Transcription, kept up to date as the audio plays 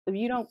if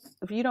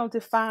you don't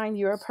define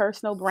your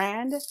personal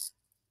brand,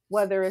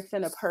 whether it's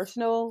in a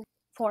personal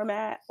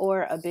format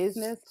or a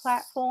business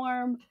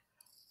platform,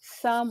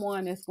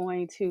 someone is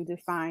going to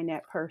define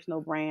that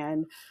personal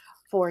brand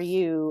for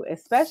you,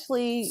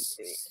 especially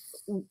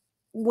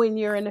when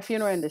you're in the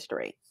funeral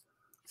industry.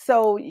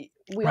 So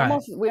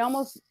Right. we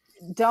almost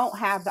don't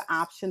have the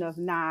option of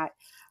not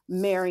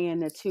marrying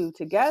the two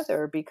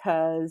together,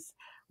 because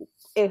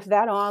if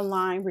that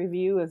online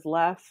review is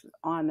left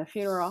on the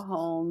funeral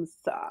homes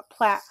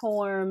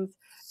platforms,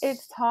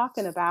 it's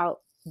talking about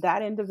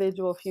that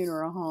individual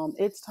funeral home.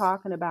 It's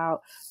talking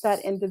about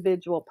that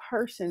individual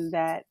person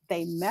that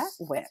they met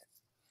with.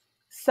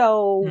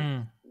 So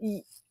Mm.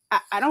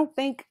 I don't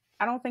think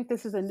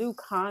this is a new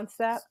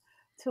concept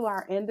to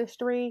our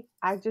industry.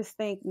 I just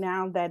think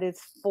now that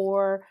it's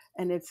for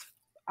and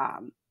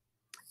um,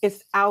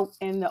 it's out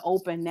in the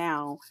open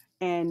now,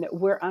 and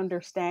we're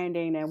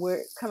understanding and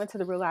we're coming to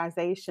the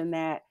realization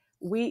that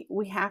we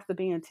have to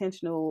be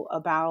intentional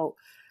about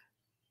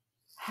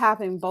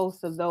having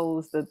both of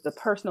those, the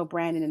personal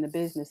branding and the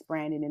business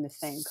branding, in the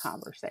same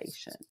conversation.